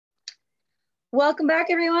Welcome back,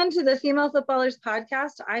 everyone, to the Female Footballers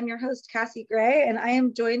Podcast. I'm your host, Cassie Gray, and I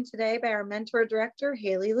am joined today by our mentor director,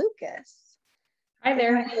 Haley Lucas. Hi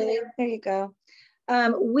there. There you go.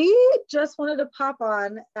 We just wanted to pop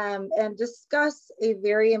on and discuss a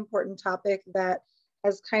very important topic that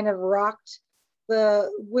has kind of rocked the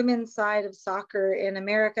women's side of soccer in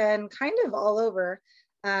America and kind of all over.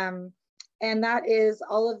 And that is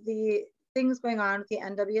all of the things going on with the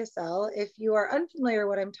NWSL. If you are unfamiliar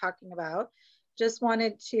what I'm talking about, just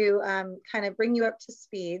wanted to kind of bring you up to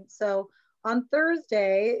speed. So on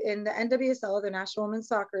Thursday in the NWSL, the National Women's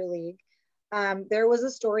Soccer League, there was a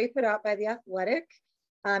story put out by The Athletic.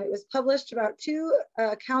 It was published about two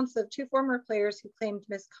accounts of two former players who claimed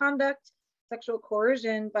misconduct, sexual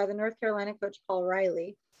coercion by the North Carolina coach Paul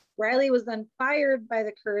Riley. Riley was then fired by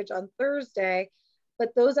the Courage on Thursday,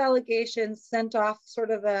 but those allegations sent off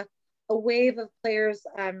sort of a wave of players'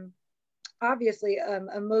 obviously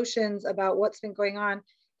emotions about what's been going on.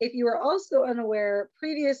 If you were also unaware,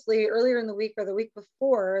 previously, earlier in the week or the week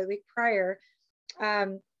before, or the week prior,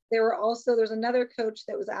 there's another coach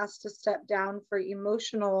that was asked to step down for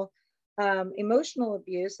emotional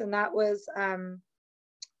abuse, and that was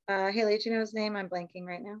Haley, do you know his name? I'm blanking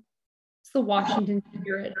right now. It's the Washington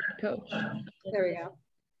Spirit coach. There we go.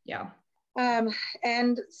 Yeah.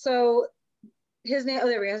 And so his name,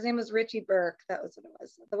 his name was Richie Burke. That was what it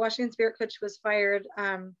was. The Washington Spirit coach was fired,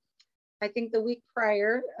 I think the week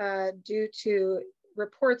prior, due to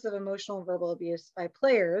reports of emotional and verbal abuse by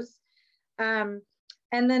players. And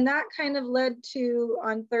then that kind of led to,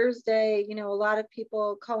 on Thursday, a lot of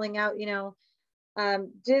people calling out,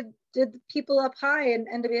 did the people up high in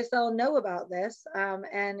NWSL know about this?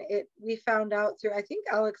 And we found out through, I think,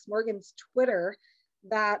 Alex Morgan's Twitter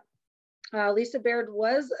that Lisa Baird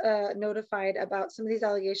was notified about some of these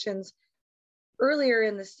allegations earlier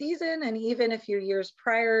in the season, and even a few years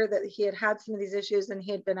prior, that he had some of these issues and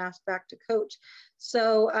he had been asked back to coach.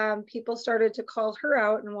 So people started to call her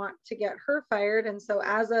out and want to get her fired. And so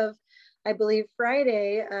as of, I believe,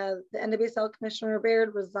 Friday, the NWSL Commissioner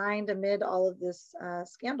Baird resigned amid all of this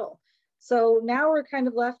scandal. So now we're kind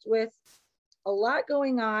of left with a lot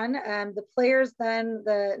going on. The players then,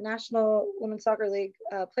 the National Women's Soccer League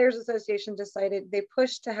Players Association decided they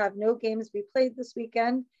pushed to have no games be played this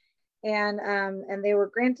weekend. And they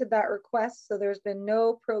were granted that request. So there's been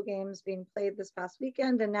no pro games being played this past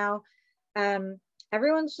weekend. And now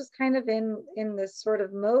everyone's just kind of in this sort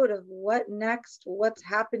of mode of what next, what's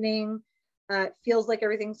happening. It feels like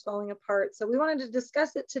everything's falling apart. So we wanted to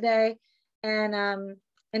discuss it today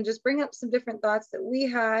and just bring up some different thoughts that we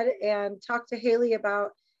had and talk to Haley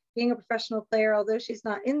about being a professional player. Although she's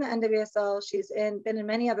not in the NWSL, she's been in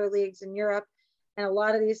many other leagues in Europe, and a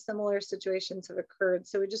lot of these similar situations have occurred.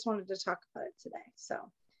 So we just wanted to talk about it today. So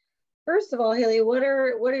first of all, Haley, what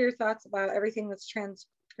are your thoughts about everything that's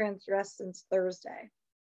transgressed since Thursday?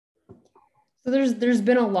 So there's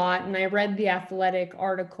been a lot, and I read the Athletic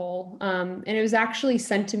article, and it was actually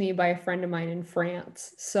sent to me by a friend of mine in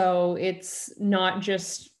France. So it's not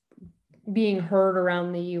just being heard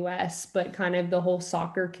around the US, but kind of the whole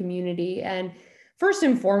soccer community. And first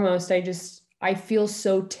and foremost, I feel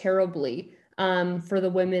so terribly for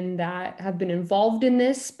the women that have been involved in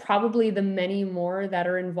this, probably the many more that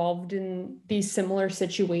are involved in these similar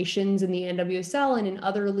situations in the NWSL and in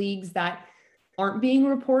other leagues that aren't being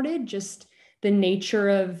reported. Just the nature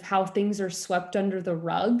of how things are swept under the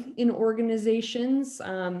rug in organizations,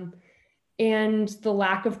 and the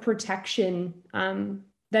lack of protection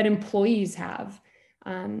that employees have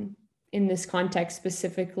in this context,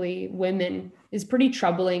 specifically women, is pretty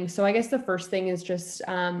troubling. So I guess the first thing is just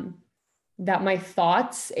that my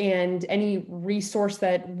thoughts and any resource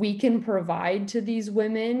that we can provide to these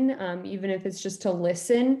women, even if it's just to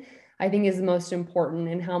listen, I think is the most important,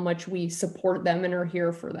 and how much we support them and are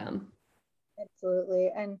here for them.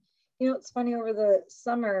 Absolutely. And, it's funny, over the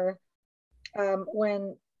summer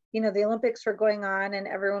when, the Olympics were going on and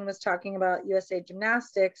everyone was talking about USA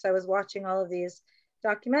Gymnastics, I was watching all of these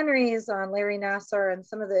documentaries on Larry Nassar and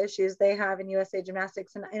some of the issues they have in USA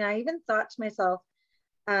Gymnastics. And I even thought to myself,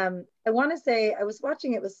 I want to say I was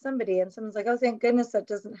watching it with somebody and someone's like, oh, thank goodness that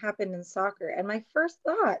doesn't happen in soccer. And my first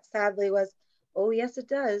thought, sadly, was, oh, yes, it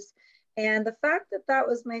does. And the fact that that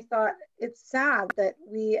was my thought, it's sad that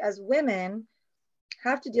we as women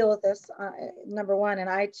have to deal with this, number one. And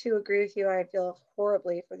I too agree with you. I feel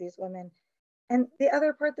horribly for these women. And the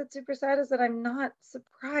other part that's super sad is that I'm not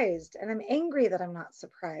surprised, and I'm angry that I'm not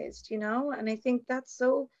surprised, and I think that's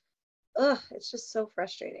so, it's just so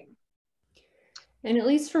frustrating. And at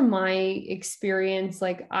least from my experience,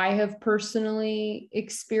 like I have personally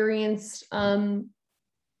experienced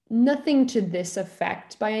nothing to this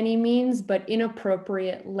effect by any means, but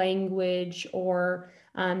inappropriate language or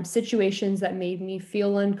situations that made me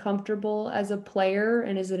feel uncomfortable as a player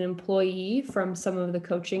and as an employee from some of the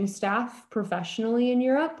coaching staff professionally in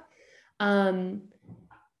Europe. And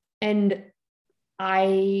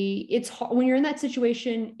it's hard when you're in that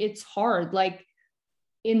situation. It's hard. Like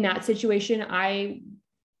in that situation, I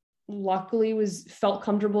luckily felt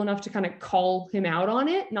comfortable enough to kind of call him out on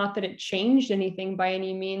it. Not that it changed anything by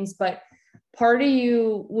any means, but part of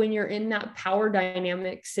you, when you're in that power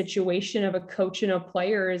dynamic situation of a coach and a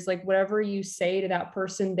player, is like whatever you say to that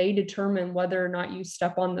person, they determine whether or not you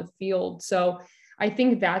step on the field. So I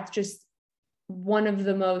think that's just one of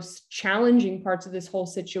the most challenging parts of this whole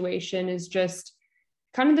situation, is just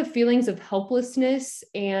kind of the feelings of helplessness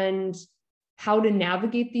and how to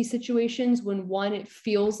navigate these situations when, one, it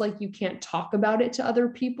feels like you can't talk about it to other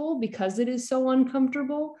people because it is so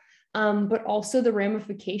uncomfortable, but also the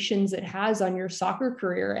ramifications it has on your soccer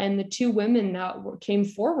career. And the two women that came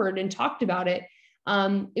forward and talked about it,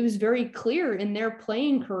 it was very clear in their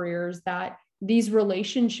playing careers that these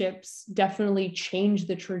relationships definitely change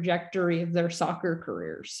the trajectory of their soccer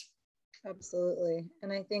careers. Absolutely.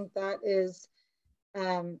 And I think that is,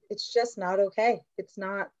 it's just not okay. It's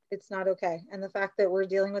not okay. And the fact that we're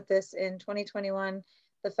dealing with this in 2021,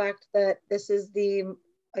 the fact that this is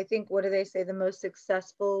I think, what do they say, the most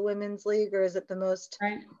successful women's league, or is it the most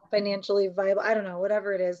financially viable? I don't know,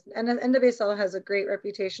 whatever it is. And NWSL has a great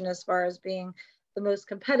reputation as far as being the most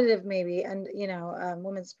competitive, maybe, and,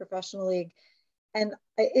 women's professional league. And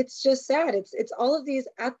it's just sad. It's all of these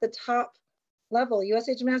at the top level.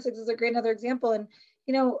 USA Gymnastics is a great another example. And,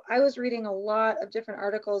 I was reading a lot of different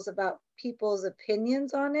articles about people's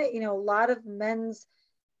opinions on it. A lot of men's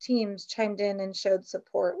teams chimed in and showed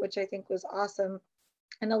support, which I think was awesome.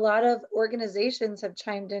 And a lot of organizations have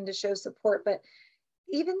chimed in to show support, but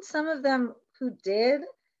even some of them who did,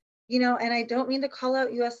 and I don't mean to call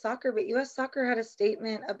out US Soccer, but US Soccer had a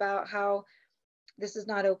statement about how this is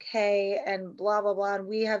not okay and blah, blah, blah. And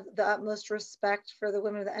we have the utmost respect for the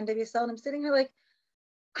women of the NWSL. And I'm sitting here like,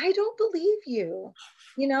 I don't believe you,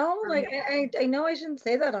 like, I know I shouldn't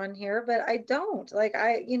say that on here, but I don't like,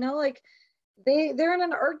 they're in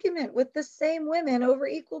an argument with the same women over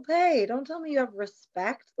equal pay. Don't tell me you have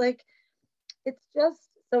respect. Like, it's just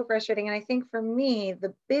so frustrating. And I think for me,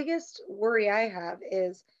 the biggest worry I have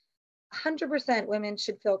is 100% women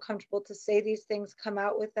should feel comfortable to say these things, come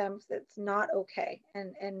out with them. It's not okay.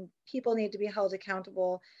 And people need to be held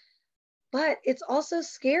accountable. But it's also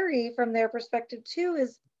scary from their perspective too,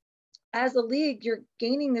 is as a league, you're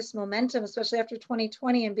gaining this momentum, especially after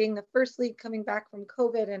 2020 and being the first league coming back from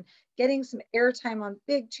COVID and getting some airtime on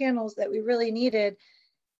big channels that we really needed.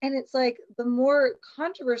 And it's like, the more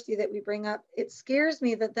controversy that we bring up, it scares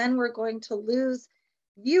me that then we're going to lose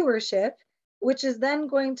viewership, which is then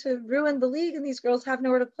going to ruin the league, and these girls have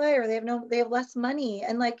nowhere to play, or they have less money.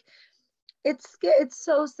 And like, it's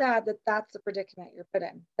so sad that that's the predicament you're put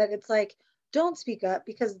in, that it's like, don't speak up,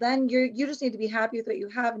 because then you just need to be happy with what you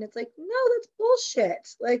have. And it's like, no, that's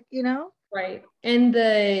bullshit. Like, Right. And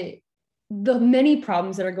the many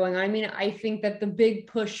problems that are going on. I mean, I think that the big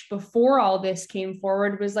push before all this came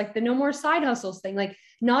forward was like the no more side hustles thing. Like,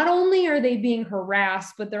 not only are they being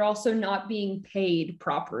harassed, but they're also not being paid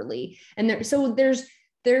properly. And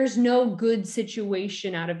there's no good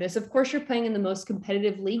situation out of this. Of course, you're playing in the most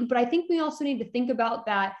competitive league, but I think we also need to think about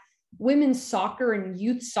that women's soccer and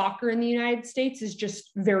youth soccer in the United States is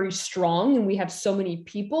just very strong, and we have so many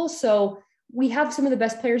people. So we have some of the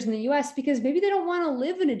best players in the US because maybe they don't want to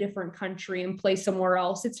live in a different country and play somewhere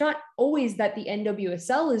else. It's not always that the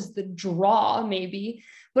NWSL is the draw, maybe,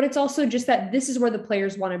 but it's also just that this is where the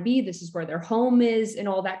players want to be. This is where their home is and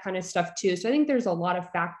all that kind of stuff too. So I think there's a lot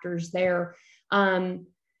of factors there.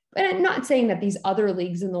 And I'm not saying that these other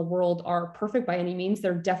leagues in the world are perfect by any means.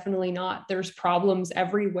 They're definitely not. There's problems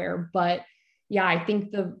everywhere. But yeah, I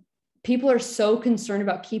think the people are so concerned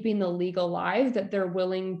about keeping the league alive that they're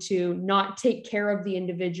willing to not take care of the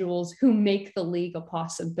individuals who make the league a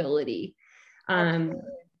possibility. And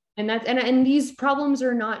these problems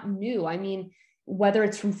are not new. I mean, whether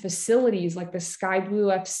it's from facilities like the Sky Blue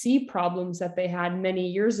FC problems that they had many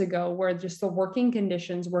years ago, where just the working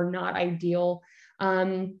conditions were not ideal,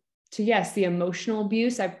 to yes, the emotional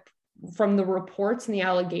abuse. From the reports and the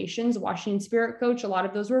allegations, Washington Spirit coach, a lot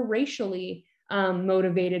of those were racially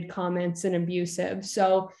motivated comments and abusive.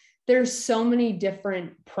 So there's so many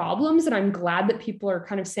different problems, and I'm glad that people are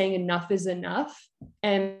kind of saying enough is enough.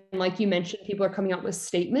 And like you mentioned, people are coming out with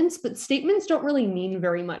statements, but statements don't really mean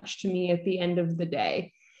very much to me at the end of the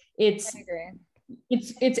day. It's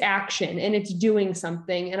action, and it's doing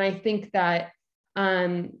something. And I think that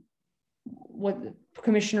what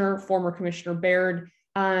former Commissioner Baird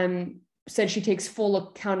said she takes full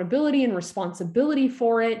accountability and responsibility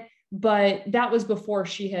for it, but that was before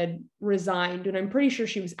she had resigned, and I'm pretty sure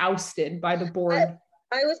she was ousted by the board.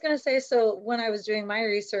 I was going to say, so when I was doing my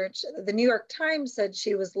research, the New York Times said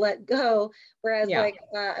she was let go, whereas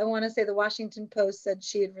I want to say the Washington Post said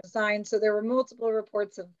she had resigned. So there were multiple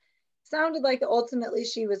reports of, sounded like ultimately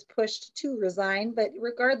she was pushed to resign, but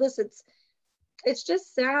regardless, it's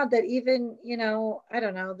just sad that even, I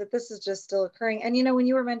don't know, that this is just still occurring. And, when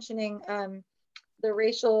you were mentioning the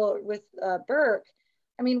racial with Burke,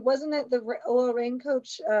 I mean, wasn't it the OL Reign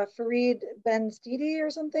coach, Farid Ben-Stidi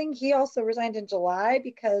or something? He also resigned in July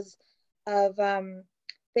because of,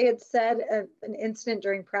 they had said an incident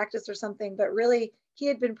during practice or something, but really he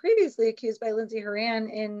had been previously accused by Lindsey Horan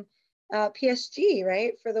in PSG,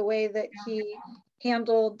 right? For the way that he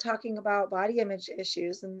handled talking about body image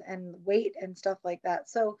issues and weight and stuff like that.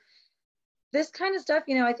 So this kind of stuff,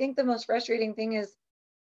 I think the most frustrating thing is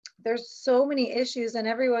there's so many issues and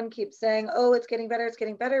everyone keeps saying, oh, it's getting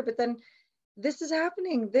better. But then this is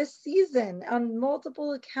happening this season on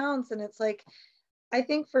multiple accounts. And it's like, I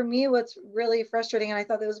think for me, what's really frustrating, and I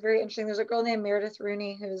thought that was very interesting, there's a girl named Meredith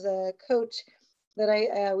Rooney, who's a coach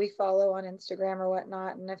that we follow on Instagram or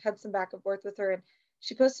whatnot. And I've had some back and forth with her. And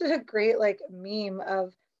she posted a great meme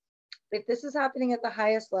of, if this is happening at the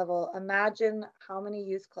highest level, imagine how many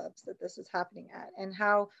youth clubs that this is happening at, and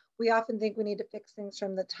how we often think we need to fix things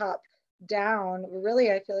from the top down.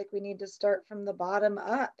 Really, I feel like we need to start from the bottom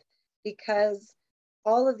up, because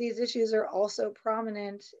all of these issues are also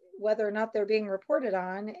prominent, whether or not they're being reported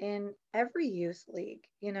on, in every youth league,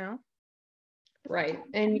 Right.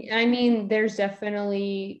 And I mean, there's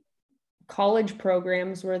definitely college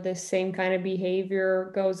programs where this same kind of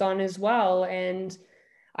behavior goes on as well. And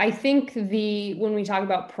I think when we talk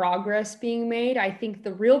about progress being made, I think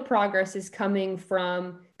the real progress is coming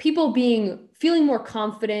from people feeling more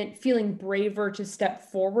confident, feeling braver to step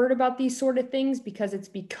forward about these sort of things because it's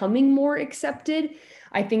becoming more accepted.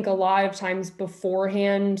 I think a lot of times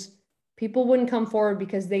beforehand, people wouldn't come forward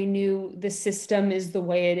because they knew the system is the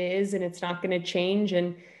way it is and it's not going to change.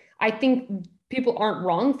 And I think people aren't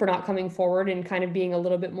wrong for not coming forward and kind of being a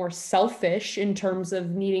little bit more selfish in terms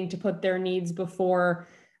of needing to put their needs before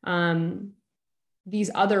these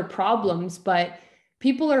other problems. But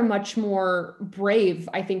people are much more brave,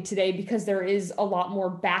 I think, today because there is a lot more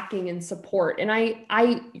backing and support. And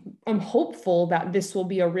I am hopeful that this will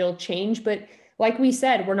be a real change. But like we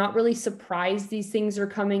said, we're not really surprised these things are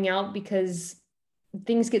coming out because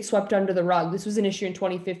things get swept under the rug. This was an issue in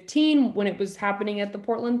 2015 when it was happening at the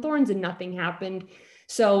Portland Thorns and nothing happened.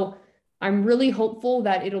 So I'm really hopeful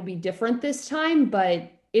that it'll be different this time, but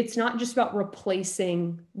it's not just about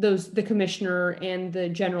replacing the commissioner and the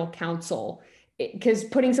general counsel, because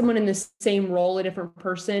putting someone in the same role, a different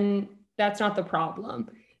person, that's not the problem.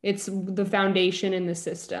 It's the foundation in the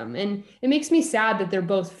system. And it makes me sad that they're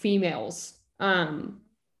both females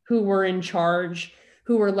who were in charge,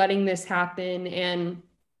 who were letting this happen. And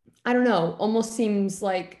I don't know, almost seems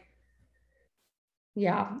like,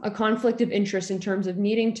 a conflict of interest in terms of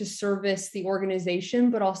needing to service the organization,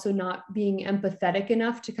 but also not being empathetic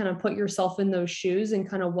enough to kind of put yourself in those shoes and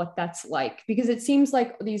kind of what that's like. Because it seems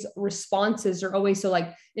like these responses are always so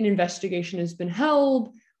like, an investigation has been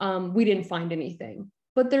held, we didn't find anything.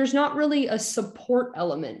 But there's not really a support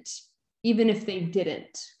element, even if they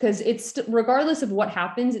didn't, because it's regardless of what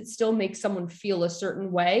happens, it still makes someone feel a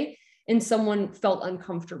certain way, and someone felt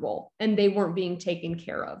uncomfortable and they weren't being taken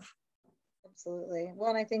care of. Absolutely.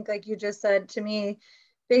 Well, and I think, like you just said, to me,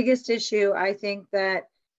 biggest issue I think that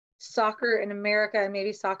soccer in America and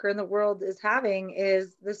maybe soccer in the world is having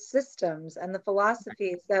is the systems and the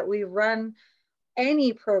philosophies that we run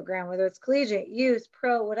any program, whether it's collegiate, youth,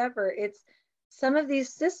 pro, whatever. It's some of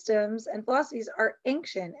these systems and philosophies are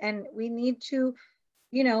ancient, and we need to,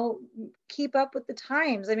 keep up with the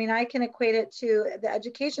times. I mean, I can equate it to the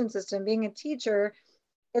education system, being a teacher.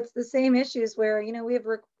 It's the same issues where, we have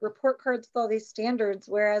report cards with all these standards,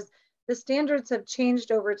 whereas the standards have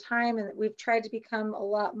changed over time, and we've tried to become a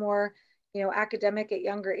lot more, academic at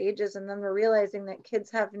younger ages. And then we're realizing that kids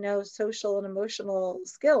have no social and emotional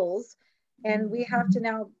skills. And we have to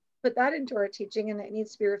now put that into our teaching, and it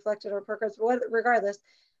needs to be reflected in our report cards. Regardless,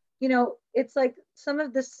 it's like some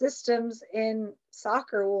of the systems in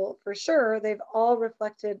soccer will, for sure, they've all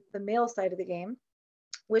reflected the male side of the game,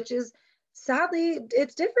 which is, sadly,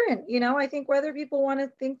 it's different. I think whether people want to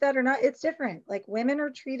think that or not, it's different. Like, women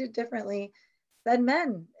are treated differently than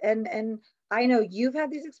men. And I know you've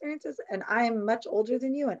had these experiences, and I am much older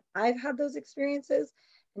than you, and I've had those experiences.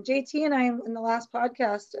 And JT and I, in the last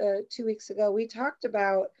podcast 2 weeks ago, we talked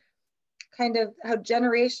about kind of how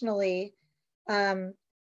generationally,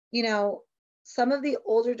 you know, some of the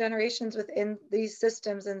older generations within these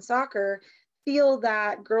systems in soccer feel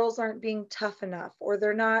that girls aren't being tough enough, or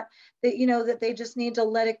they're not, that, you know, that they just need to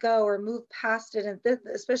let it go or move past it, and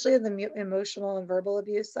especially in the emotional and verbal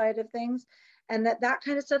abuse side of things, and that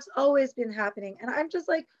kind of stuff's always been happening. And I'm just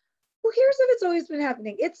like, who cares if it's always been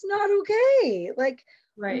happening? It's not okay. Like,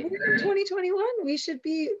 Right. we're in 2021. We should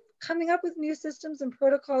be coming up with new systems and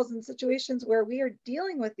protocols and situations where we are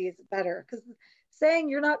dealing with these better, because saying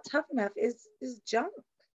you're not tough enough is junk,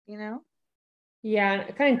 you know? Yeah,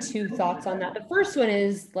 kind of two thoughts on that. The first one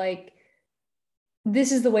is like,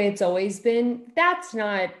 this is the way it's always been. That's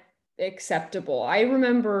not acceptable. I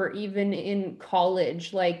remember even in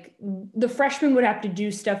college, like the freshmen would have to do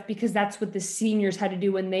stuff because that's what the seniors had to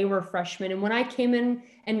do when they were freshmen. And when I came in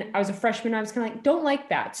and I was a freshman, I was kind of like, don't like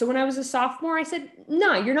that. So when I was a sophomore, I said,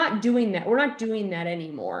 no, you're not doing that. We're not doing that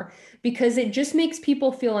anymore, because it just makes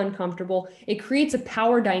people feel uncomfortable. It creates a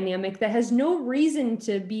power dynamic that has no reason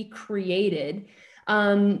to be created.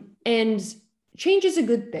 And change is a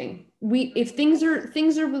good thing. If things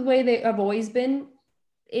are the way they have always been,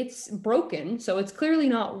 it's broken, so it's clearly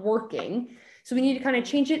not working, so we need to kind of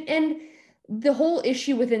change it. And the whole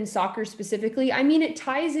issue within soccer specifically, I mean, it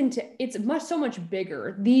ties into, it's so much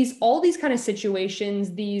bigger. All these kind of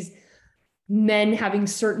situations, these men having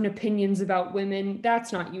certain opinions about women,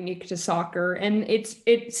 that's not unique to soccer, and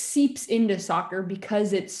it seeps into soccer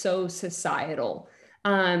because it's so societal.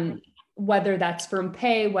 Whether that's from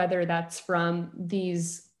pay, whether that's from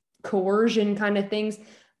these coercion kind of things.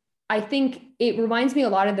 I think it reminds me a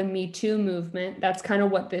lot of the Me Too movement. That's kind of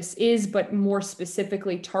what this is, but more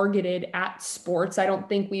specifically targeted at sports. I don't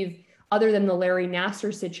think other than the Larry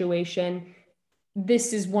Nassar situation,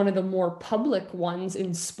 this is one of the more public ones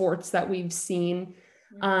in sports that we've seen.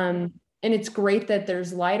 And it's great that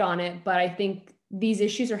there's light on it, but I think these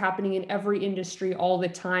issues are happening in every industry all the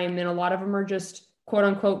time. And a lot of them are just quote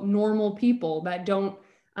unquote normal people that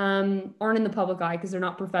aren't in the public eye because they're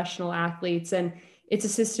not professional athletes. And it's a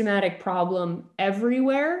systematic problem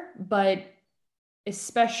everywhere, but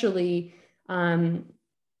especially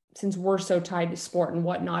since we're so tied to sport and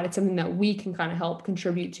whatnot, it's something that we can kind of help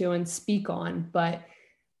contribute to and speak on. But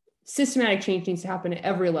systematic change needs to happen at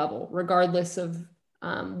every level, regardless of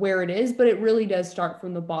where it is. But it really does start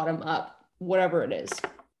from the bottom up, whatever it is.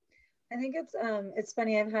 I think it's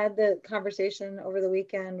funny. I've had the conversation over the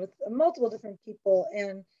weekend with multiple different people,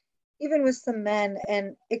 and even with some men,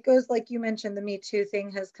 and it goes like you mentioned, the Me Too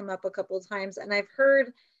thing has come up a couple of times, and I've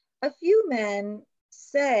heard a few men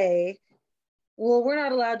say, well, we're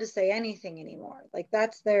not allowed to say anything anymore. Like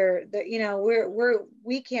that's you know,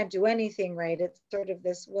 we can't do anything, right? It's sort of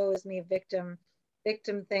this woe is me victim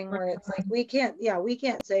thing where it's like, we can't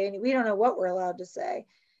say we don't know what we're allowed to say.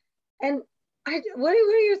 And what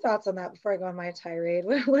are your thoughts on that before I go on my tirade?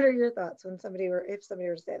 What are your thoughts if somebody were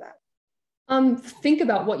to say that? Think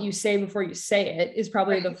about what you say before you say it is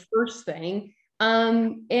probably the first thing.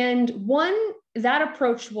 And one, that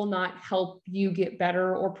approach will not help you get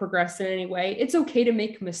better or progress in any way. It's okay to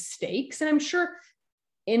make mistakes. And I'm sure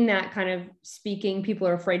in that kind of speaking, people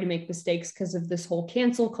are afraid to make mistakes because of this whole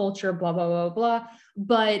cancel culture, blah, blah, blah, blah.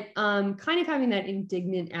 But kind of having that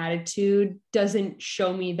indignant attitude doesn't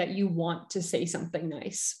show me that you want to say something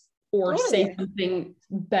nice or say something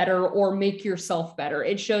better or make yourself better.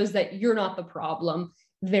 It shows that you're not the problem,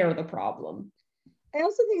 they're the problem. I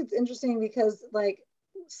also think it's interesting because like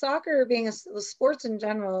soccer being sports in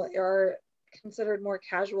general are considered more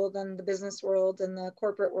casual than the business world and the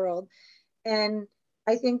corporate world. And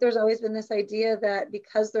I think there's always been this idea that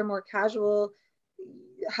because they're more casual,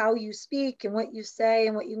 how you speak and what you say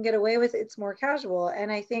and what you can get away with, it's more casual. And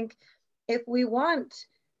I think if we want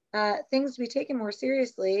things to be taken more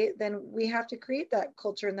seriously, then we have to create that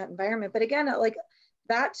culture and that environment. But again, like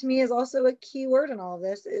that to me is also a key word in all of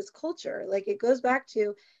this is culture. Like it goes back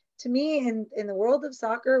to me in the world of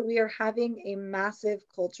soccer, we are having a massive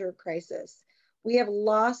culture crisis. We have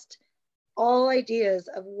lost all ideas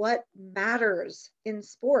of what matters in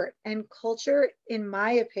sport, and culture, in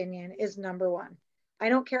my opinion, is number one. I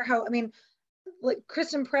don't care how, I mean, like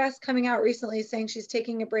Kristen Press coming out recently saying she's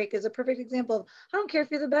taking a break is a perfect example of, I don't care if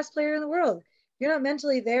you're the best player in the world. If you're not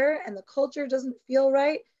mentally there and the culture doesn't feel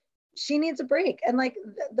right, she needs a break. And like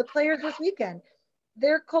the players this weekend,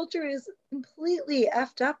 their culture is completely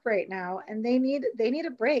effed up right now and they need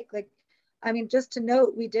a break. Like, I mean, just to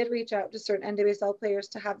note, we did reach out to certain NWSL players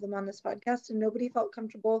to have them on this podcast and nobody felt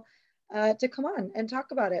comfortable to come on and talk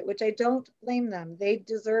about it, which I don't blame them. They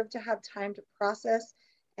deserve to have time to process,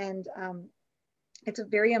 and it's a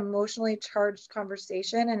very emotionally charged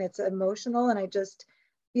conversation and it's emotional, and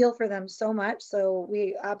feel for them so much. So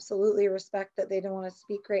we absolutely respect that they don't want to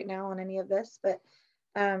speak right now on any of this, but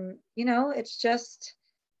you know, it's just,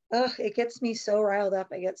 it gets me so riled up.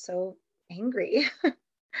 I get so angry.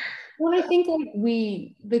 Well, I think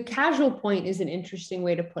like the casual point is an interesting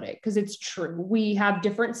way to put it because it's true. We have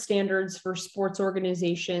different standards for sports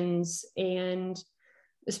organizations, and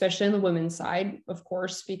especially on the women's side, of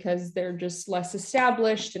course, because they're just less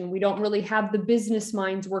established and we don't really have the business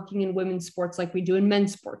minds working in women's sports like we do in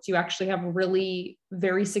men's sports. You actually have really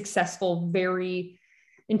very successful, very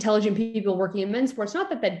intelligent people working in men's sports. Not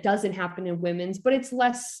that that doesn't happen in women's, but it's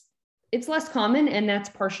less common, and that's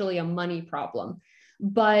partially a money problem.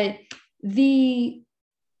 But we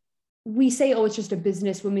say, oh, it's just a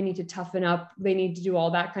business, women need to toughen up, they need to do all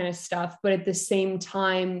that kind of stuff. But at the same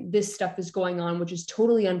time, this stuff is going on, which is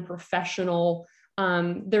totally unprofessional.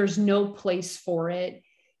 There's no place for it.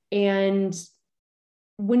 And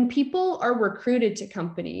when people are recruited to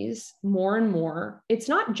companies more and more, it's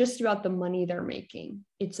not just about the money they're making.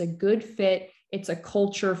 It's a good fit. It's a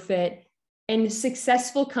culture fit. And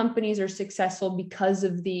successful companies are successful because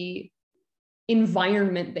of the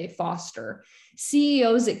environment they foster.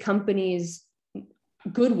 CEOs at companies,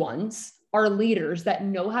 good ones, are leaders that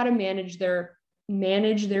know how to manage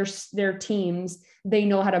their teams. They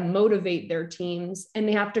know how to motivate their teams, and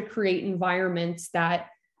they have to create environments that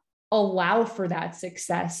allow for that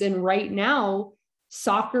success. And right now,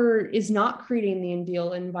 soccer is not creating the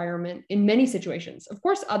ideal environment in many situations. Of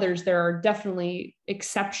course, others, there are definitely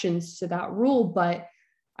exceptions to that rule, but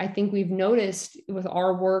I think we've noticed with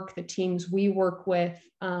our work, the teams we work with,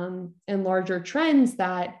 and larger trends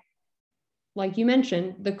that, like you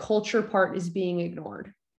mentioned, the culture part is being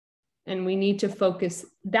ignored. And we need to focus.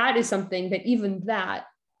 That is something that even that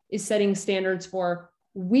is setting standards for.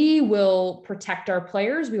 We will protect our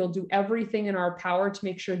players. We will do everything in our power to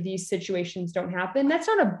make sure these situations don't happen. That's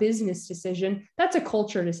not a business decision. That's a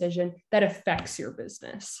culture decision that affects your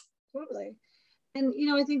business. Totally. And, you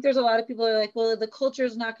know, I think there's a lot of people are like, well, the culture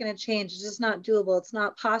is not going to change. It's just not doable. It's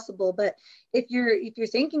not possible. But if you're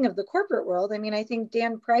thinking of the corporate world, I mean, I think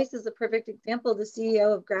Dan Price is a perfect example, the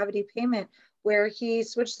CEO of Gravity Payment, where he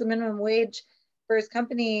switched the minimum wage for his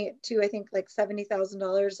company to, I think, like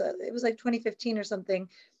 $70,000. It was like 2015 or something.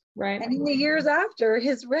 Right. And in the years after,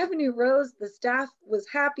 his revenue rose. The staff was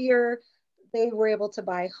happier. They were able to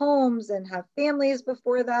buy homes and have families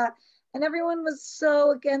before that. And everyone was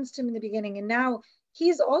so against him in the beginning. And now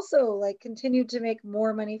he's also like continued to make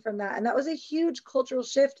more money from that. And that was a huge cultural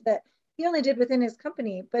shift that he only did within his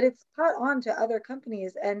company, but it's caught on to other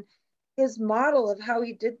companies. And his model of how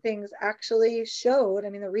he did things actually showed. I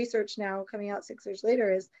mean, the research now coming out 6 years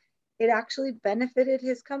later is it actually benefited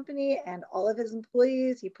his company and all of his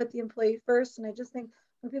employees. He put the employee first. And I just think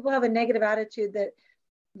when people have a negative attitude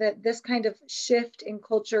that this kind of shift in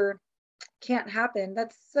culture can't happen,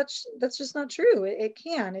 that's just not true. It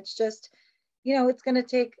can. It's just, you know, it's going to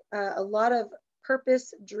take a lot of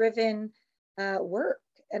purpose driven work.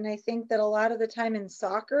 And I think that a lot of the time in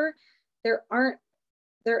soccer, you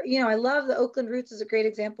know, I love the Oakland Roots is a great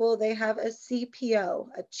example. They have a CPO,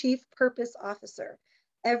 a chief purpose officer.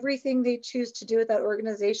 Everything they choose to do with that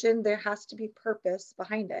organization, there has to be purpose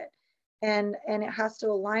behind it, and it has to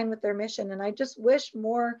align with their mission. And I just wish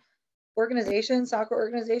more organizations, soccer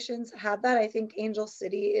organizations, had that. I think Angel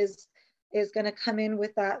City is going to come in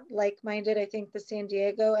with that like-minded. I think the San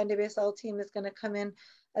Diego NWSL team is going to come in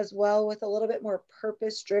as well with a little bit more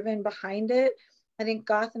purpose driven behind it. I think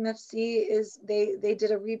Gotham FC they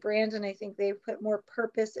did a rebrand, and I think they put more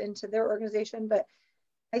purpose into their organization. But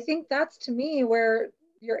I think that's, to me, where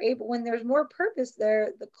you're able, when there's more purpose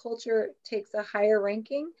there, the culture takes a higher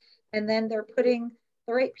ranking, and then they're putting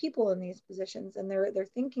the right people in these positions, and they're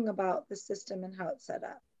thinking about the system and how it's set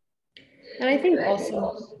up. And I think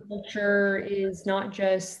also culture is not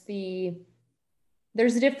just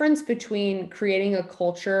there's a difference between creating a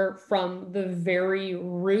culture from the very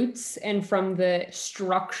roots and from the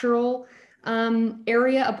structural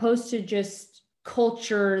area, opposed to just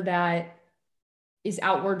culture that is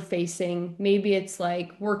outward facing. Maybe it's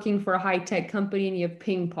like working for a high-tech company and you have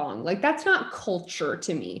ping pong. Like, that's not culture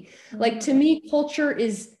to me. Like, to me, culture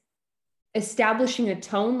is establishing a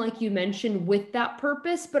tone, like you mentioned, with that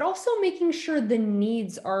purpose, but also making sure the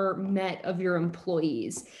needs are met of your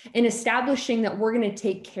employees and establishing that we're going to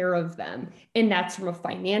take care of them. And that's from a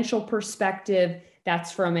financial perspective.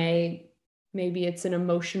 That's from maybe it's an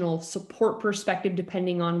emotional support perspective,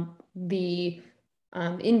 depending on the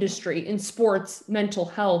industry. In sports, mental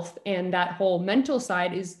health and that whole mental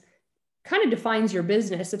side is kind of defines your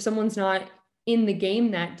business. If someone's not in the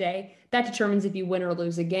game that day, that determines if you win or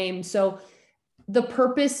lose a game. So the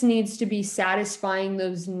purpose needs to be satisfying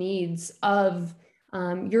those needs of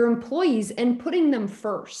your employees and putting them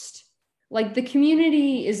first. Like the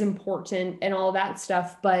community is important and all that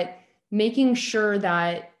stuff, but making sure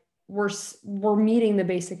that we're meeting the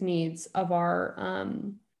basic needs of our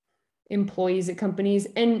employees at companies.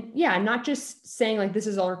 And yeah, not just saying like this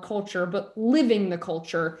is our culture, but living the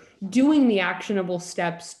culture, doing the actionable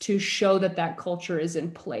steps to show that that culture is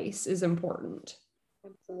in place is important.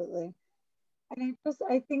 Absolutely. And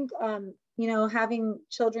I think, you know, having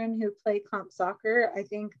children who play comp soccer, I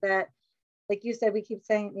think that, like you said, we keep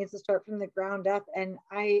saying it needs to start from the ground up. And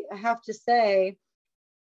I have to say,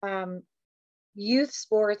 youth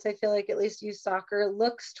sports, I feel like at least youth soccer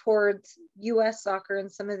looks towards US soccer and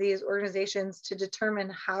some of these organizations to determine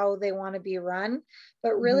how they want to be run,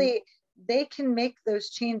 but really they can make those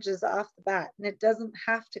changes off the bat, and it doesn't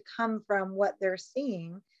have to come from what they're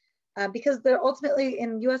seeing, because they're ultimately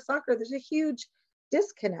in US soccer, there's a huge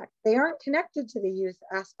disconnect. They aren't connected to the youth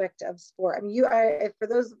aspect of sport. I mean, for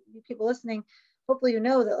those people listening, hopefully you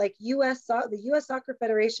know that like the US Soccer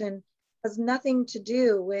Federation has nothing to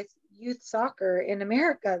do with youth soccer in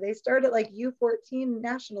America. They started like U14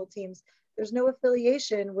 national teams. There's no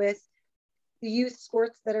affiliation with the youth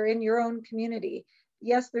sports that are in your own community.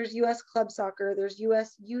 Yes, there's US club soccer, there's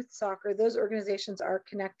US youth soccer. Those organizations are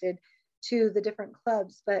connected to the different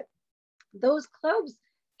clubs, but those clubs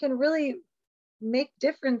can really make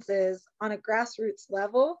differences on a grassroots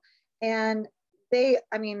level. And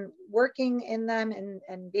I mean, working in them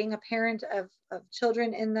and being a parent of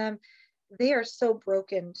children in them, they are so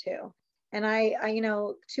broken too. And I, you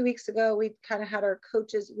know, 2 weeks ago, we kind of had our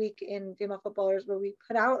coaches week in female footballers where we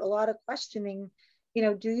put out a lot of questioning, you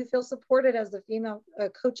know, do you feel supported as the female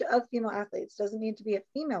coach of female athletes? Doesn't need to be a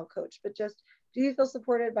female coach, but just, do you feel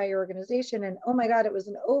supported by your organization? And oh my God, it was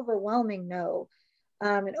an overwhelming no,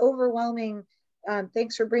 an overwhelming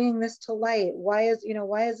thanks for bringing this to light. Why is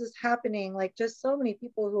this happening? Like just so many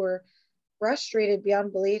people who are frustrated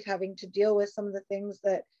beyond belief having to deal with some of the things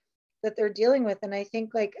that they're dealing with. And I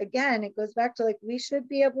think like, again, it goes back to like, we should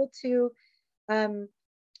be able to,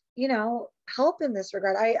 you know, help in this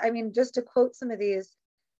regard. I mean, just to quote some of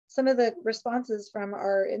the responses from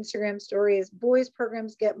our Instagram stories, boys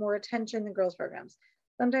programs get more attention than girls programs.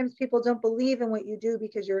 Sometimes people don't believe in what you do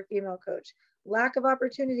because you're a female coach. Lack of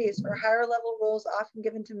opportunities for higher level roles often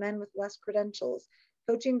given to men with less credentials.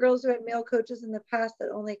 Coaching girls who had male coaches in the past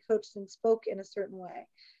that only coached and spoke in a certain way.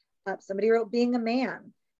 Somebody wrote, being a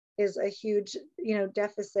man is a huge, you know,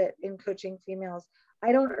 deficit in coaching females.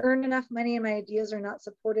 I don't earn enough money and my ideas are not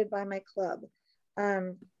supported by my club.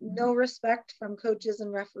 No respect from coaches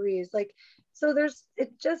and referees. Like, so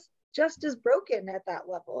it just is broken at that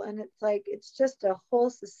level. And it's like, it's just a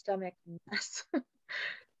whole systemic mess.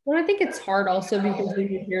 Well, I think it's hard also because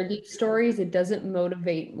when you hear these stories, it doesn't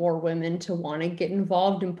motivate more women to want to get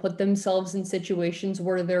involved and put themselves in situations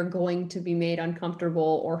where they're going to be made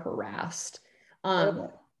uncomfortable or harassed.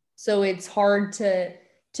 So it's hard to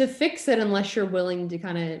fix it unless you're willing to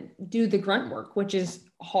kind of do the grunt work, which is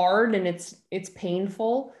hard and it's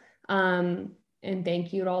painful. And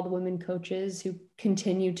thank you to all the women coaches who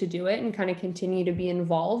continue to do it and kind of continue to be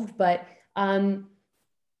involved. But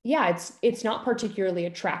yeah, it's not particularly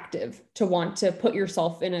attractive to want to put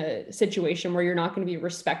yourself in a situation where you're not going to be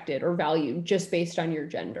respected or valued just based on your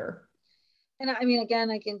gender. And I mean, again,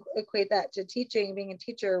 I can equate that to teaching, being a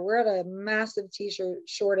teacher. We're at a massive teacher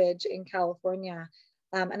shortage in California.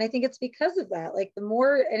 And I think it's because of that. Like the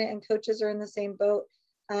more, and coaches are in the same boat,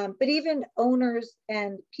 but even owners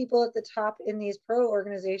and people at the top in these pro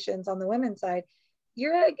organizations on the women's side,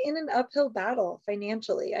 you're in an uphill battle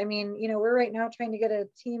financially. I mean, you know, we're right now trying to get a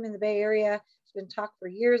team in the Bay Area. There's been talk for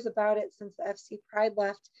years about it since the FC Pride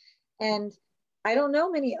left. And I don't know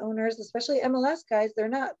many owners, especially MLS guys, they're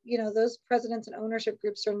not, you know, those presidents and ownership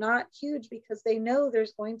groups are not huge because they know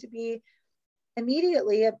there's going to be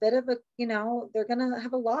immediately a bit of a, you know, they're going to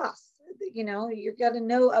have a loss. You know, you're going to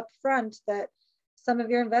know up front that some of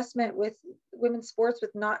your investment with women's sports,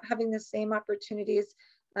 with not having the same opportunities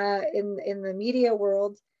in the media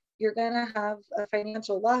world, you're going to have a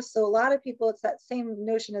financial loss. So a lot of people, it's that same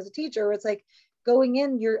notion as a teacher where it's like going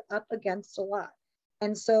in, you're up against a lot.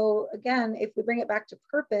 And so again, if we bring it back to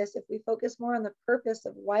purpose, if we focus more on the purpose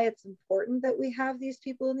of why it's important that we have these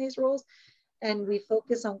people in these roles, and we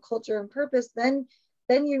focus on culture and purpose, then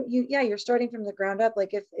you're starting from the ground up.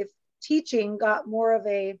 Like if teaching got more of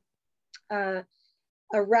a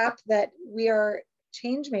rap that we are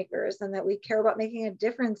change makers and that we care about making a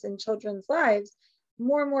difference in children's lives,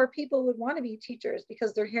 more and more people would want to be teachers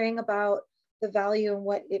because they're hearing about the value and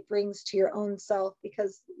what it brings to your own self,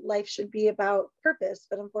 because life should be about purpose.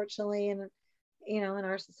 But unfortunately, in you know, in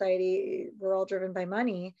our society, we're all driven by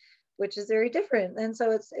money, which is very different. And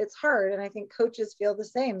so it's hard. And I think coaches feel the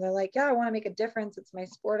same. They're like, yeah, I want to make a difference. It's my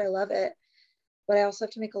sport. I love it. But I also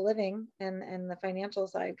have to make a living, and the financial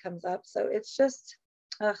side comes up. So it's just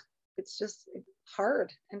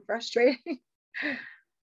hard and frustrating.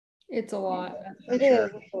 It's a lot. It is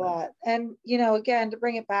a lot. And, you know, again, to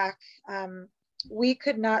bring it back, we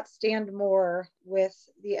could not stand more with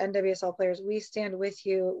the NWSL players. We stand with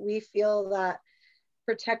you. We feel that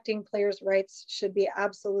protecting players' rights should be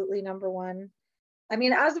absolutely number one. I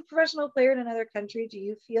mean, as a professional player in another country, do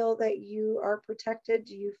you feel that you are protected?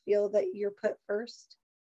 Do you feel that you're put first?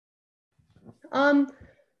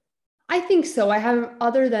 I think so. I have,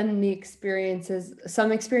 other than the experiences,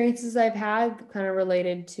 some experiences I've had kind of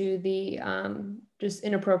related to the just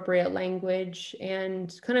inappropriate language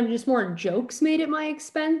and kind of just more jokes made at my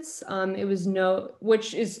expense. It was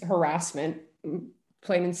which is harassment,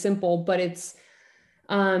 plain and simple, but it's,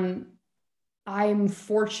 I'm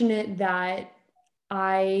fortunate that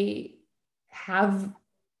I have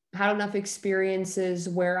had enough experiences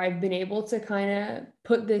where I've been able to kind of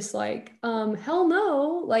put this like, hell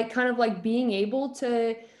no, like kind of like being able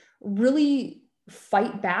to really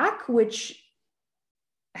fight back, which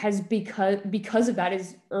has because of that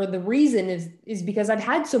or the reason is because I've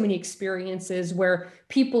had so many experiences where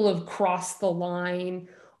people have crossed the line,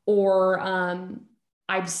 or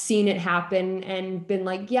I've seen it happen and been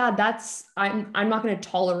like, yeah, I'm not going to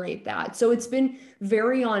tolerate that. So it's been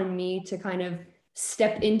very on me to kind of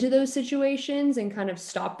step into those situations and kind of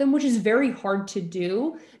stop them, which is very hard to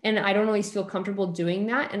do. And I don't always feel comfortable doing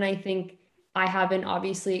that. And I think I haven't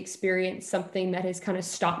obviously experienced something that has kind of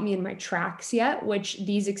stopped me in my tracks yet, which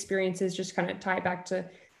these experiences just kind of tie back to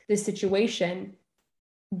this situation.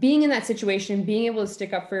 Being in that situation, being able to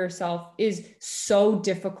stick up for yourself is so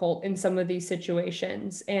difficult in some of these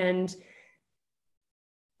situations. And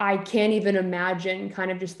I can't even imagine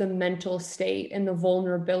kind of just the mental state and the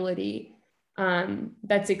vulnerability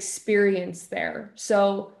that's experienced there.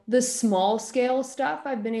 So the small scale stuff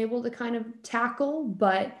I've been able to kind of tackle,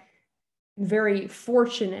 but very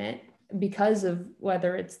fortunate because of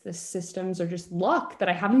whether it's the systems or just luck that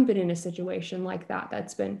I haven't been in a situation like that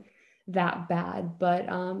that's been that bad. But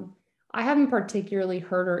I haven't particularly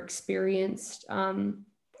heard or experienced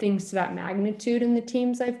things to that magnitude in the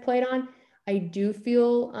teams I've played on. I do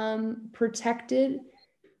feel protected,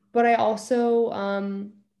 but I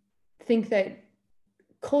also think that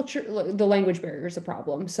culture, the language barrier is a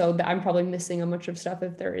problem. So I'm probably missing a bunch of stuff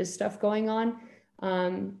if there is stuff going on.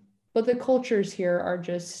 But the cultures here are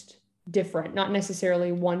just different, not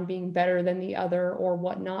necessarily one being better than the other or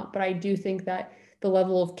whatnot. But I do think that the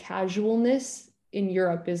level of casualness in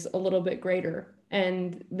Europe is a little bit greater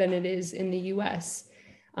than it is in the US.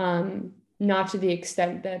 Not to the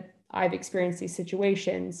extent that I've experienced these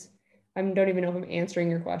situations. I don't even know if I'm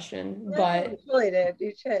answering your question, but you totally did.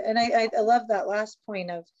 You should. And I love that last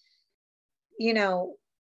point of, you know,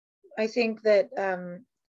 I think that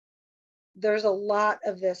there's a lot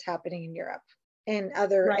of this happening in Europe and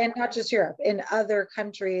and not just Europe, in other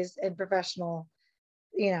countries and professional,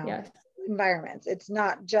 you know, yes, environments. It's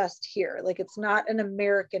not just here. Like, it's not an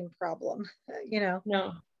American problem, you know?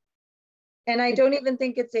 No. And I don't even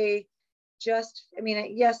think it's I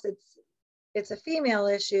mean, yes, it's a female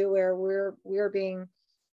issue where we're being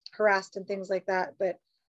harassed and things like that. But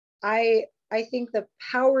I think the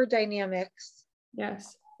power dynamics,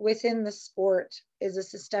 yes, within the sport is a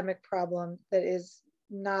systemic problem that is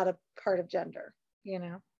not a part of gender, you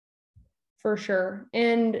know? For sure.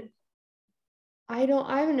 And I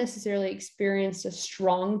haven't necessarily experienced a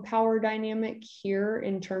strong power dynamic here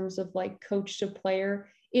in terms of like coach to player.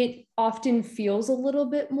 It often feels a little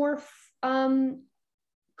bit more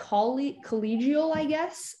collegial, I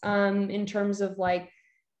guess, in terms of like,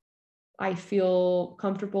 I feel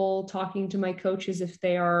comfortable talking to my coach as if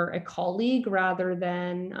they are a colleague rather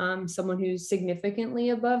than someone who's significantly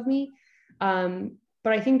above me.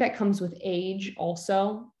 But I think that comes with age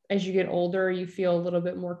also. As you get older, you feel a little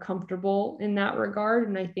bit more comfortable in that regard.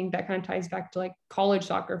 And I think that kind of ties back to like college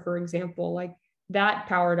soccer, for example. Like, that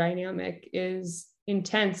power dynamic is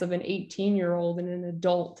intense of an 18-year-old and an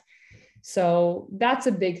adult. So that's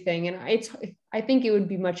a big thing. And I think it would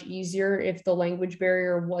be much easier if the language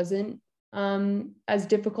barrier wasn't as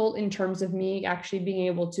difficult in terms of me actually being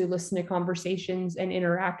able to listen to conversations and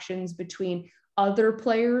interactions between other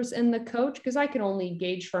players and the coach, because I can only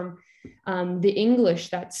gauge from the English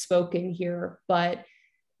that's spoken here. But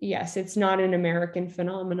yes, it's not an American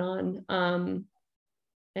phenomenon, and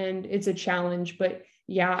it's a challenge. But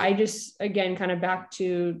yeah, I just, again, kind of back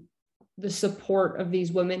to the support of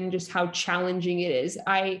these women and just how challenging it is.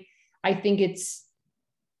 I I think it's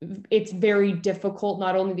very difficult,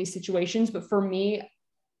 not only these situations, but for me,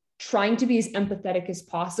 trying to be as empathetic as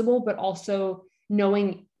possible, but also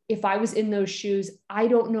knowing if I was in those shoes, I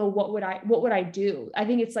don't know what would I do. I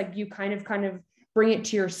think it's like you kind of bring it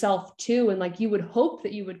to yourself too. And like, you would hope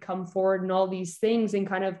that you would come forward and all these things and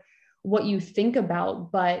kind of what you think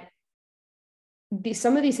about, but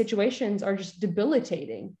some of these situations are just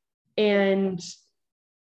debilitating. And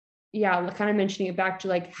yeah, kind of mentioning it back to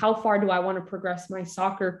like, how far do I want to progress my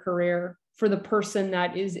soccer career for the person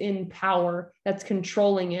that is in power, that's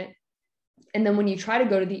controlling it? And then when you try to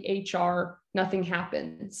go to the HR, nothing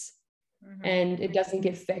happens. And it doesn't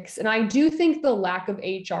get fixed. And I do think the lack of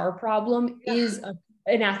HR problem is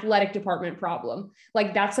an athletic department problem.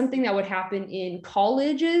 Like, that's something that would happen in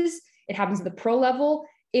colleges. It happens at the pro level.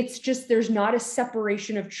 It's just, there's not a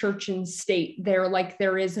separation of church and state there like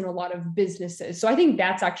there is in a lot of businesses. So I think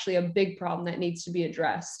that's actually a big problem that needs to be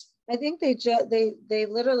addressed. I think they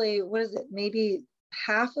literally, what is it? Maybe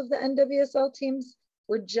half of the NWSL teams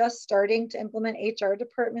were just starting to implement HR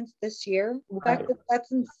departments this year. Right.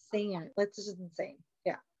 That's insane. That's just insane.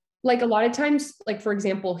 Yeah. Like, a lot of times, like, for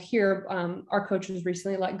example, here, our coach was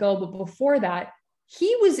recently let go, but before that,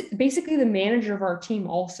 he was basically the manager of our team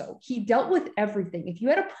also. He dealt with everything. If you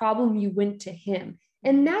had a problem, you went to him.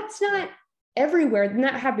 And that's not everywhere. And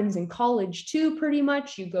that happens in college too, pretty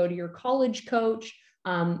much. You go to your college coach,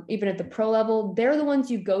 even at the pro level, they're the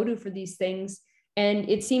ones you go to for these things. And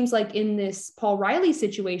it seems like in this Paul Riley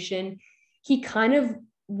situation, he kind of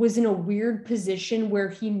was in a weird position where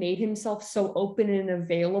he made himself so open and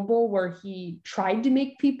available, where he tried to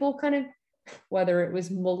make people kind of, whether it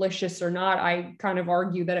was malicious or not, I kind of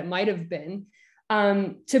argue that it might have been,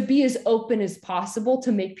 to be as open as possible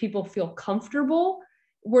to make people feel comfortable,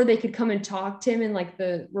 where they could come and talk to him. And like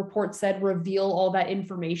the report said, reveal all that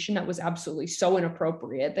information that was absolutely so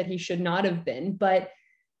inappropriate that he should not have been. But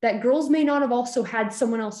that girls may not have also had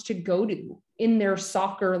someone else to go to in their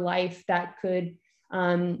soccer life that could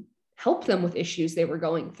help them with issues they were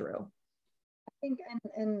going through. I think,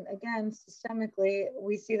 and again, systemically,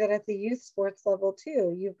 we see that at the youth sports level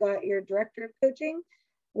too. You've got your director of coaching,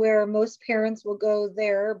 where most parents will go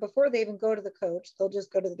there before they even go to the coach. They'll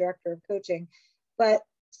just go to the director of coaching. But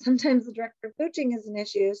sometimes the director of coaching is an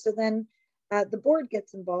issue. So then the board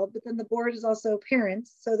gets involved, but then the board is also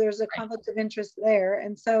parents. So there's a conflict of interest there.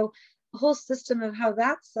 And so the whole system of how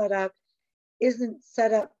that's set up isn't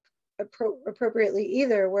set up appropriately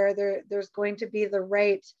either, where there's going to be the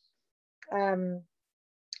right,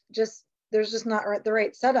 there's just not the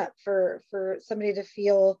right setup for somebody to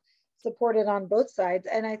feel supported on both sides.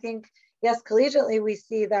 And I think, yes, collegiately, we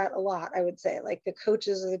see that a lot, I would say, like the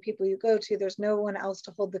coaches or the people you go to, there's no one else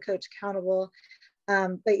to hold the coach accountable.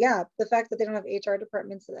 But yeah, the fact that they don't have HR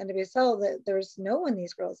departments at the NWSL, that there's no one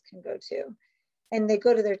these girls can go to, and they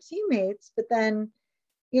go to their teammates. But then,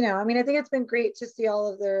 you know, I mean, I think it's been great to see all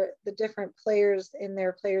of the different players in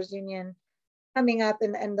their players union coming up,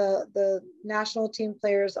 and the national team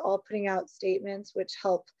players all putting out statements, which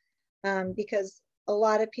help, because a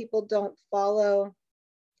lot of people don't follow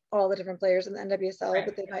all the different players in the NWSL,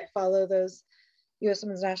 but they might follow those U.S.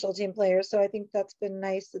 Women's National Team players. So I think that's been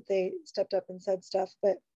nice that they stepped up and said stuff,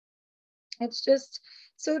 but it's just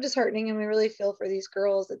so disheartening, and we really feel for these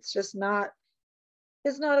girls. It's just not,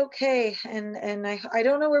 it's not okay. And I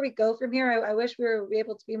don't know where we go from here. I wish we were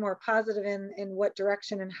able to be more positive in what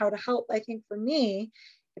direction and how to help. I think for me,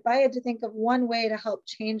 if I had to think of one way to help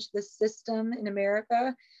change the system in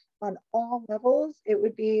America on all levels, it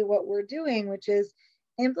would be what we're doing, which is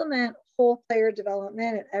implement whole player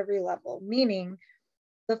development at every level, meaning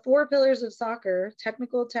the 4 pillars of soccer: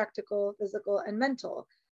 technical, tactical, physical, and mental,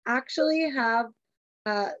 actually have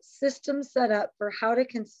systems set up for how to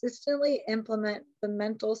consistently implement the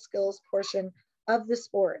mental skills portion of the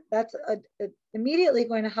sport. That's immediately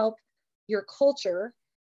going to help your culture,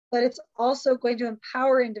 but it's also going to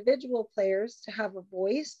empower individual players to have a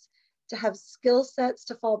voice, to have skill sets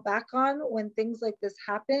to fall back on when things like this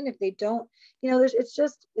happen. If they don't, you know,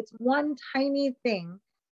 it's one tiny thing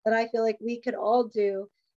that I feel like we could all do,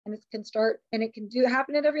 and it can start, and it can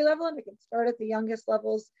happen at every level, and it can start at the youngest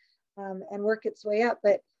levels and work its way up.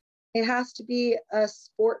 But it has to be a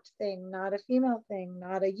sport thing, not a female thing,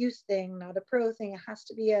 not a youth thing, not a pro thing. It has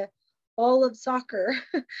to be all of soccer,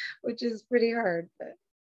 which is pretty hard. But.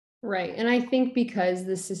 Right. And I think because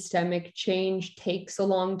the systemic change takes a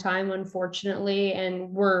long time, unfortunately, and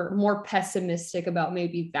we're more pessimistic about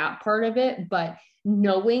maybe that part of it, but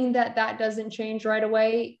knowing that that doesn't change right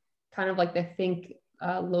away, kind of like the think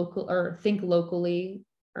locally, or think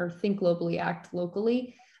globally, act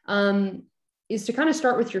locally, is to kind of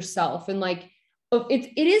start with yourself. And like,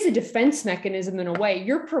 it is a defense mechanism in a way.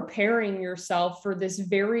 You're preparing yourself for this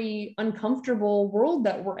very uncomfortable world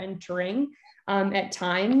that we're entering at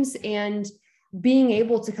times, and being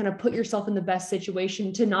able to kind of put yourself in the best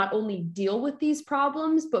situation to not only deal with these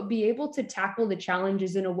problems, but be able to tackle the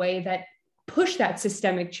challenges in a way that push that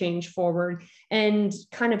systemic change forward and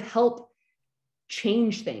kind of help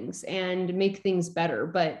change things and make things better.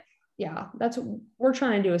 But yeah, that's what we're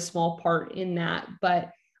trying to do, a small part in that.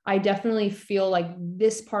 But I definitely feel like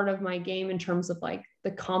this part of my game, in terms of like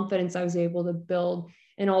the confidence I was able to build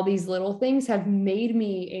and all these little things, have made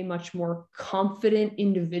me a much more confident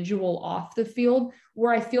individual off the field,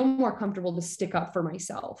 where I feel more comfortable to stick up for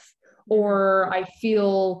myself, or I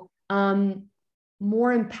feel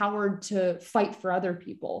more empowered to fight for other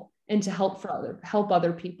people and to help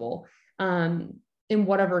other people in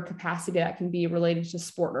whatever capacity that can be, related to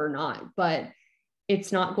sport or not. But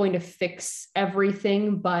it's not going to fix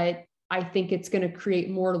everything, but I think it's going to create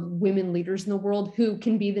more women leaders in the world who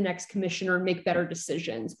can be the next commissioner and make better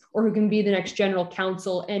decisions, or who can be the next general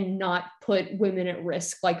counsel and not put women at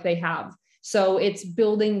risk like they have. So it's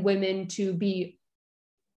building women to be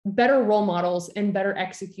better role models and better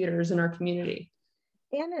executors in our community.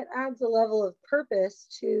 And it adds a level of purpose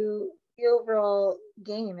to the overall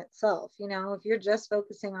game itself. You know, if you're just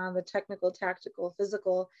focusing on the technical, tactical,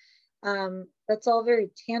 physical, that's all very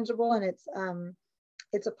tangible, and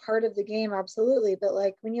it's a part of the game, absolutely. But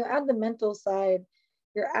like when you add the mental side,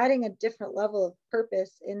 you're adding a different level of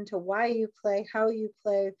purpose into why you play, how you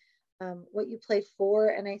play, what you play for.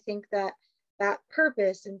 And I think that that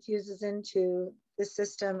purpose infuses into the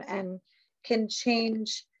system and can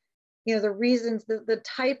change, you know, the reasons, the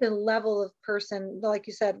type and level of person. Like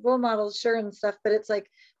you said, role models, sure, and stuff, but it's like,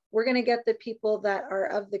 we're going to get the people that are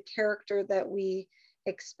of the character that we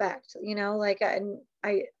expect, you know, like I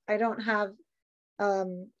don't have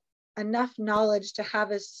enough knowledge to have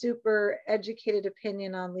a super educated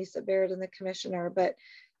opinion on Lisa Baird and the commissioner, but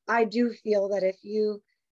I do feel that if you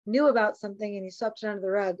knew about something and you swept it under the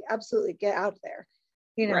rug, absolutely get out there,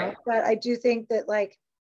 you know. Right. But I do think that, like,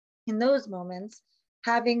 in those moments,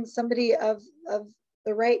 having somebody of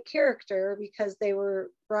the right character, because they were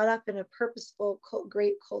brought up in a purposeful,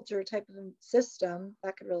 great culture type of system,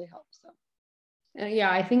 that could really help. So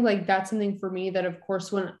yeah, I think like that's something for me that, of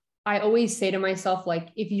course, when I always say to myself, like,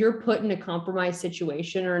 if you're put in a compromised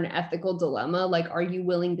situation or an ethical dilemma, like, are you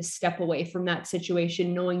willing to step away from that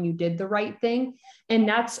situation knowing you did the right thing? And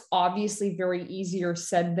that's obviously very easier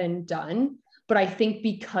said than done. But I think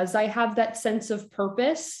because I have that sense of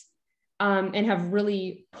purpose and have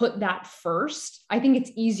really put that first, I think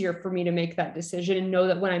it's easier for me to make that decision and know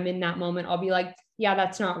that when I'm in that moment, I'll be like, yeah,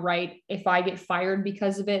 that's not right. If I get fired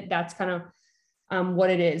because of it, that's kind of what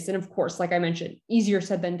it is. And of course, like I mentioned, easier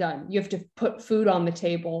said than done. You have to put food on the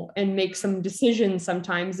table and make some decisions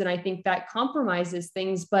sometimes. And I think that compromises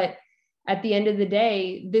things. But at the end of the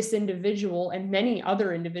day, this individual and many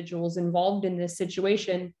other individuals involved in this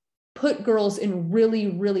situation put girls in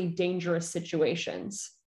really, really dangerous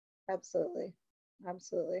situations. Absolutely.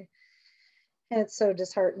 Absolutely. And it's so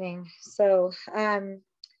disheartening. So,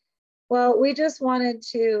 well, we just wanted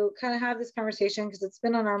to kind of have this conversation because it's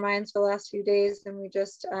been on our minds for the last few days, and we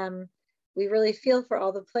just, we really feel for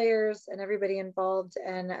all the players and everybody involved.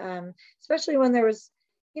 And especially when there was,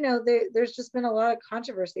 you know, there's just been a lot of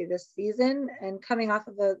controversy this season, and coming off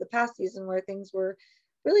of the past season where things were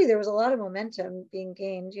really, there was a lot of momentum being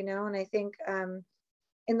gained, you know. And I think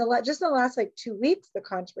in the last like 2 weeks, the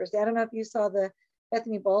controversy, I don't know if you saw the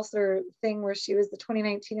Bethany Balcer thing where she was the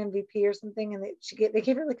 2019 MVP or something, and they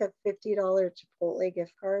gave her like a $50 Chipotle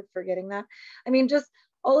gift card for getting that. I mean, just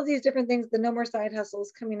all of these different things, the No More Side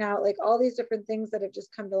Hustles coming out, like all these different things that have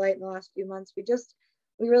just come to light in the last few months.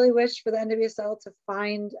 We really wish for the NWSL to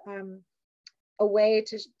find a way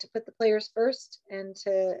to put the players first and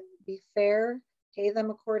to be fair, pay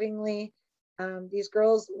them accordingly. These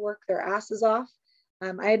girls work their asses off.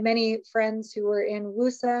 I had many friends who were in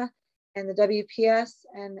WUSA and the WPS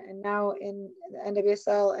and now in the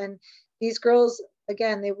NWSL. And these girls,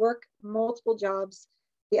 again, they work multiple jobs.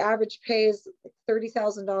 The average pay is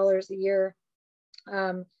 $30,000 a year.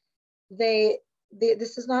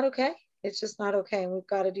 This is not okay. It's just not okay. And we've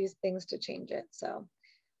got to do things to change it. So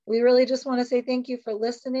we really just want to say thank you for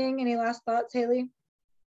listening. Any last thoughts, Haley?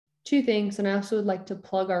 2 things. And I also would like to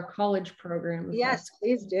plug our college program. Yes,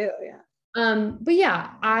 please do. Yeah. But yeah,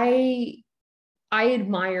 I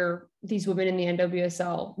admire these women in the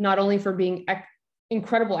NWSL, not only for being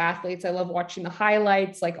incredible athletes. I love watching the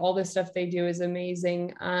highlights, like all this stuff they do is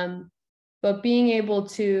amazing. But being able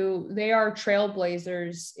to, they are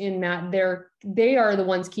trailblazers in that they are the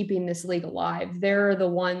ones keeping this league alive. They're the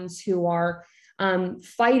ones who are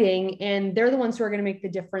fighting, and they're the ones who are going to make the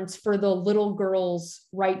difference for the little girls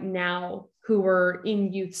right now who are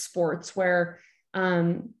in youth sports, where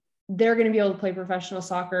they're going to be able to play professional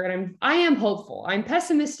soccer. And I am hopeful. I'm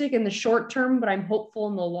pessimistic in the short term, but I'm hopeful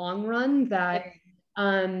in the long run that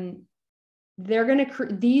they're going to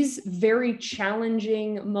these very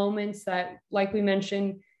challenging moments that, like we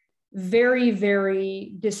mentioned, very,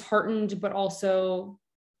 very disheartened, but also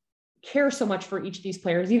care so much for each of these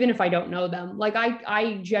players, even if I don't know them. Like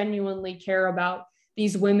I genuinely care about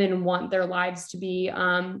these women and want their lives to be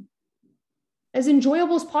as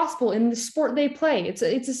enjoyable as possible in the sport they play. It's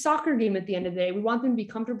a soccer game at the end of the day. We want them to be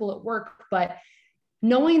comfortable at work, but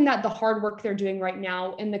knowing that the hard work they're doing right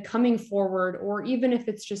now and the coming forward, or even if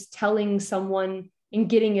it's just telling someone and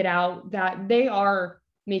getting it out, that they are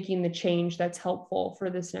making the change that's helpful for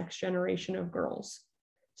this next generation of girls.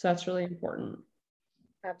 So that's really important.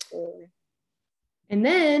 Absolutely. And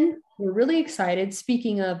then we're really excited,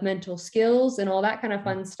 speaking of mental skills and all that kind of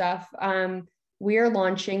fun stuff, we are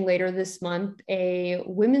launching later this month a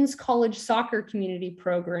women's college soccer community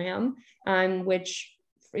program, which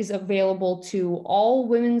is available to all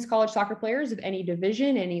women's college soccer players of any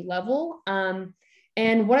division, any level.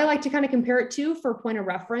 And what I like to kind of compare it to for point of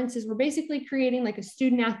reference is we're basically creating like a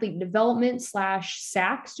student athlete development /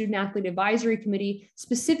 SAC, student athlete advisory committee,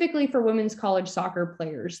 specifically for women's college soccer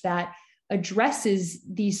players that addresses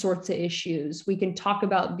these sorts of issues. We can talk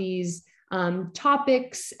about these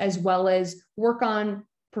topics as well as work on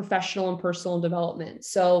professional and personal development.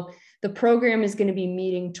 So the program is going to be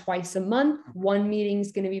meeting twice a month. One meeting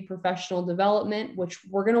is going to be professional development, which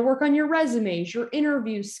we're going to work on your resumes, your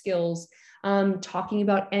interview skills, talking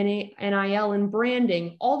about NIL and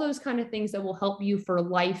branding, all those kind of things that will help you for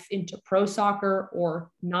life into pro soccer or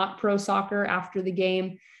not pro soccer after the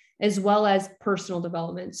game, as well as personal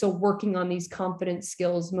development. So working on these confidence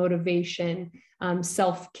skills, motivation,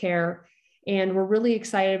 self-care. And we're really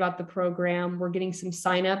excited about the program. We're getting some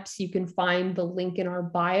signups. You can find the link in our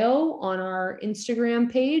bio on our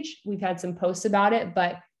Instagram page. We've had some posts about it,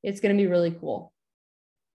 but it's going to be really cool.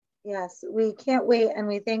 Yes, we can't wait. And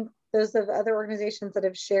we thank those of other organizations that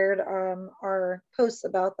have shared our posts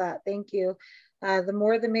about that. Thank you. The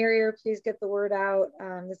more the merrier. Please get the word out.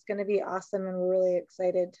 It's going to be awesome, and we're really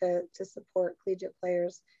excited to support collegiate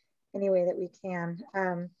players any way that we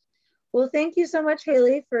can. Well, thank you so much,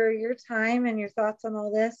 Haley, for your time and your thoughts on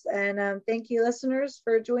all this. And thank you, listeners,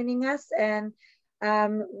 for joining us. And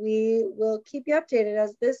we will keep you updated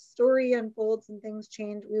as this story unfolds and things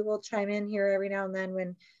change. We will chime in here every now and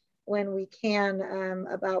then when we can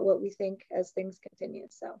about what we think as things continue.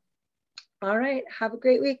 So, all right. Have a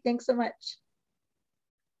great week. Thanks so much.